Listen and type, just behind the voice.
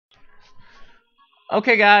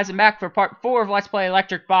Okay guys, I'm back for part 4 of Let's Play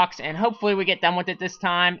Electric Box, and hopefully we get done with it this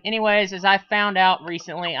time. Anyways, as I found out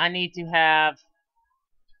recently, I need to have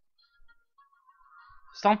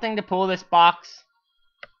something to pull this box.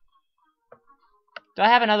 Do I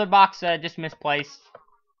have another box that I just misplaced?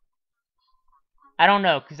 I don't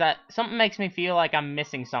know, because something makes me feel like I'm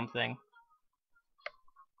missing something.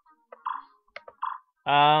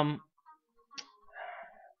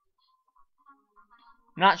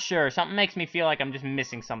 Not sure. Something makes me feel like I'm just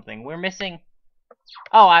missing something. We're missing...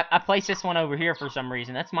 Oh, I placed this one over here for some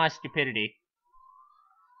reason. That's my stupidity.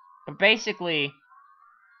 But basically,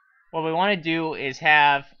 what we want to do is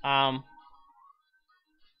have,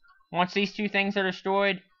 once these two things are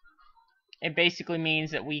destroyed, it basically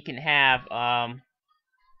means that we can have,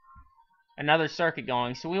 another circuit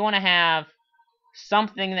going. So we want to have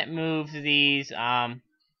something that moves these, a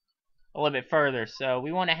little bit further. So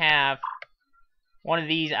we want to have one of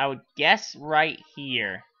these, I would guess, right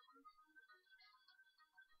here.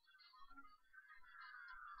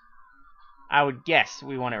 I would guess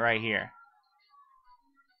we want it right here.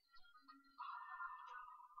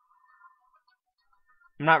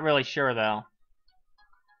 I'm not really sure, though.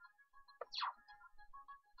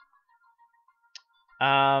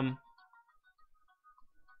 I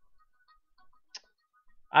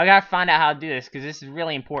gotta find out how to do this, because this is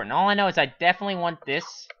really important. All I know is I definitely want this.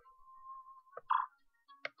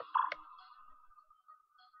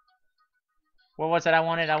 What was it I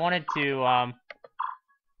wanted? I wanted to,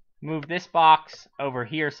 move this box over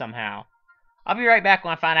here somehow. I'll be right back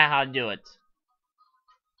when I find out how to do it.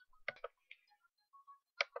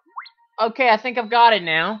 Okay, I think I've got it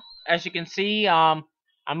now. As you can see, I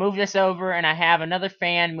moved this over, and I have another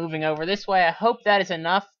fan moving over this way. I hope that is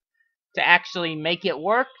enough to actually make it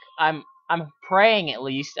work. I'm praying, at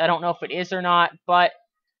least. I don't know if it is or not, but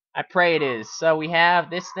I pray it is. So we have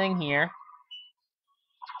this thing here.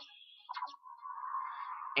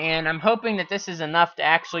 And I'm hoping that this is enough to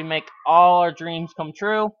actually make all our dreams come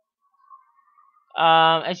true.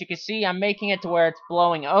 As you can see, I'm making it to where it's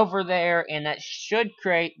blowing over there, and that should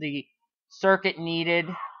create the circuit needed.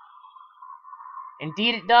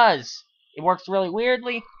 Indeed it does. It works really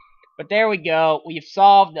weirdly, but there we go. We've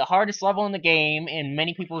solved the hardest level in the game, in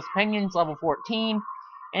many people's opinions, level 14.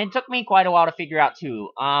 And it took me quite a while to figure out, too.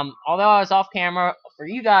 Although I was off camera for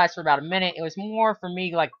you guys for about a minute, it was more for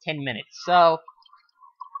me like 10 minutes. So,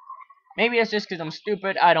 maybe it's just because I'm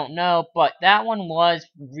stupid, I don't know, but that one was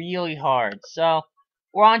really hard. So,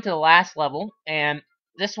 we're on to the last level, and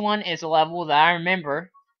this one is a level that I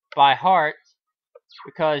remember by heart,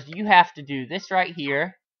 because you have to do this right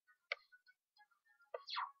here,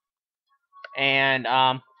 and,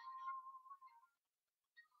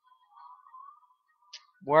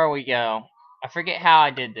 where we go. I forget how I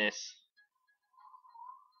did this.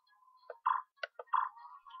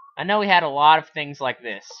 I know we had a lot of things like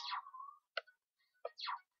this.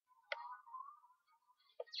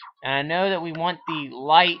 And I know that we want the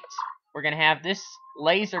light. We're going to have this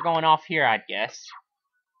laser going off here, I guess.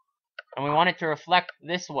 And we want it to reflect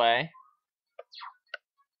this way.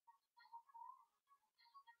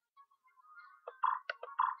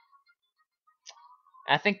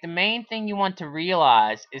 I think the main thing you want to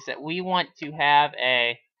realize is that we want to have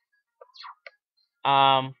a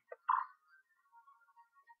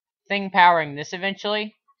thing powering this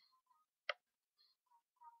eventually.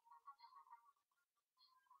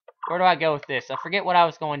 Where do I go with this? I forget what I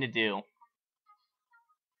was going to do.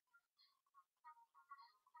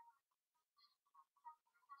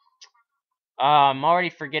 I'm already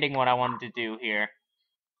forgetting what I wanted to do here.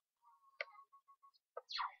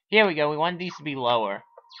 Here we go. We wanted these to be lower.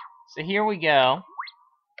 So here we go.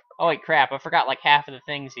 Oh wait, crap. I forgot like half of the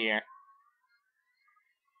things here.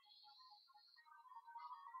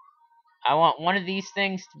 I want one of these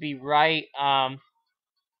things to be right,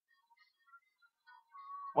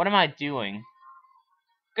 what am I doing?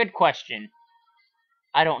 Good question.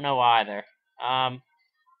 I don't know either.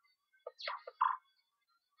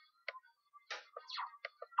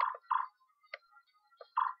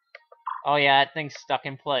 Oh yeah, that thing's stuck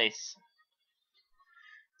in place.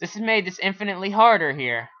 This has made this infinitely harder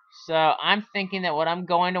here. So I'm thinking that what I'm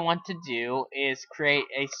going to want to do is create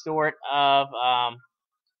a sort of,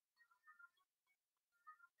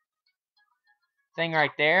 thing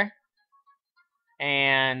right there.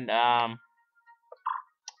 And,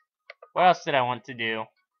 what else did I want to do?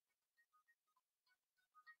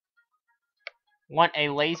 Want a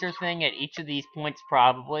laser thing at each of these points,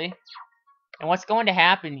 probably. And what's going to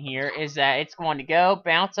happen here is that it's going to go,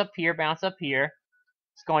 bounce up here, bounce up here.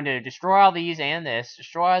 It's going to destroy all these and this,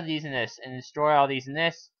 destroy all these and this, and destroy all these and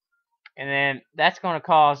this. And then that's going to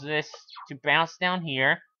cause this to bounce down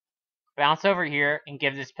here, bounce over here, and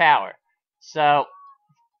give this power. So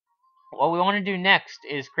what we want to do next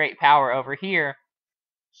is create power over here.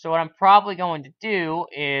 So what I'm probably going to do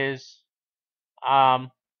is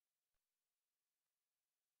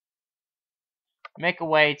make a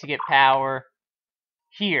way to get power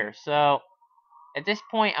here. So at this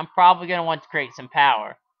point, I'm probably going to want to create some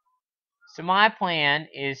power. So my plan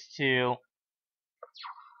is to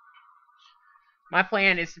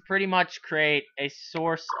pretty much create a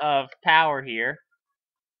source of power here.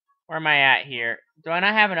 Where am I at here? Do I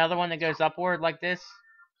not have another one that goes upward like this?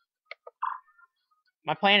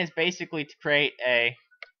 My plan is basically to create a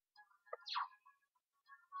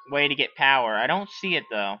way to get power. I don't see it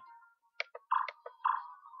though.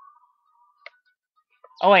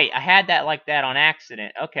 Oh wait, I had that like that on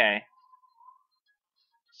accident. Okay.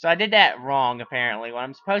 So I did that wrong apparently. What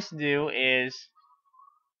I'm supposed to do is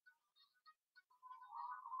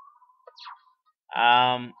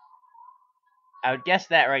I would guess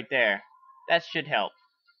that right there. That should help.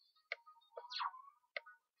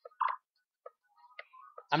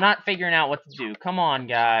 I'm not figuring out what to do. Come on,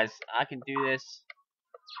 guys. I can do this.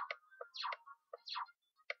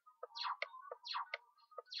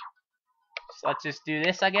 So let's just do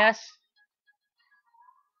this, I guess.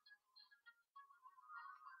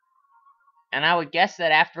 And I would guess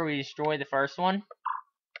that after we destroy the first one,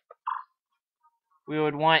 we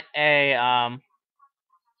would want a, I'm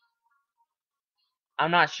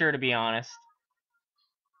not sure, to be honest.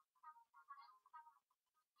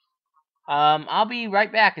 I'll be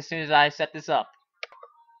right back as soon as I set this up.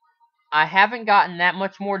 I haven't gotten that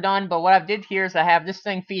much more done, but what I did here is I have this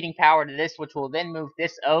thing feeding power to this, which will then move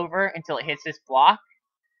this over until it hits this block.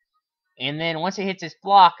 And then once it hits this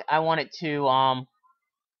block, I want it to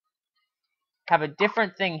have a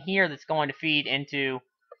different thing here that's going to feed into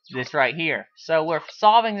this right here. So we're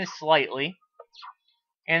solving this slightly.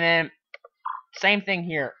 And then same thing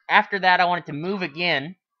here. After that, I want it to move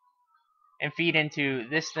again and feed into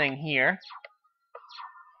this thing here.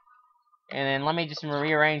 And then let me just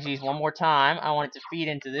rearrange these one more time. I want it to feed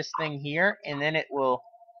into this thing here, and then it will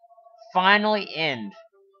finally end.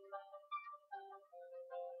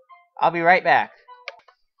 I'll be right back.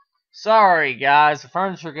 Sorry guys, the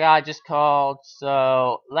furniture guy just called,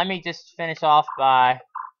 so let me just finish off by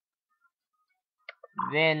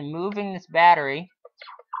then moving this battery.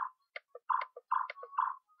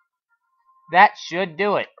 That should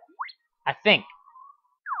do it. I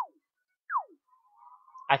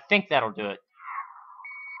think that'll do it.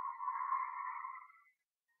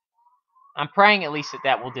 I'm praying at least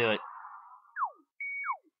that will do it.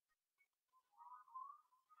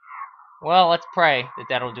 Well, let's pray that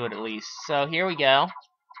that'll do it at least. So here we go.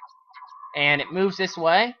 And it moves this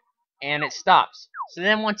way, and it stops. So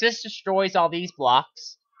then once this destroys all these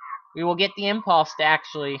blocks, we will get the impulse to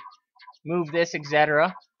actually move this,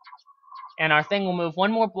 etc. And our thing will move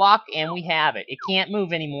one more block, and we have it. It can't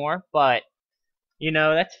move anymore, but you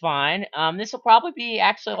know, that's fine. This will probably be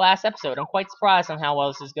actually the last episode. I'm quite surprised on how well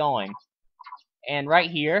this is going. And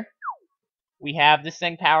right here, we have this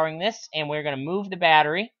thing powering this, and we're going to move the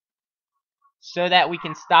battery so that we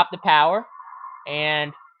can stop the power.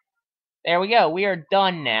 And there we go. We are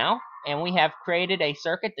done now, and we have created a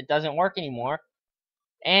circuit that doesn't work anymore.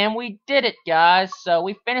 And we did it, guys. So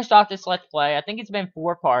we finished off this Let's Play. I think it's been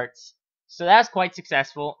 4 parts. So that's quite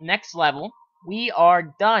successful. Next level. We are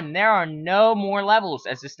done. There are no more levels,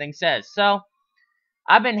 as this thing says. So,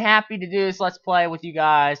 I've been happy to do this Let's Play with you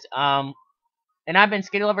guys. And I've been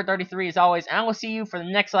SkittyLover33 as always. And I will see you for the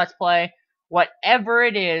next Let's Play, whatever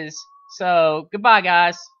it is. So, goodbye,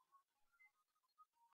 guys.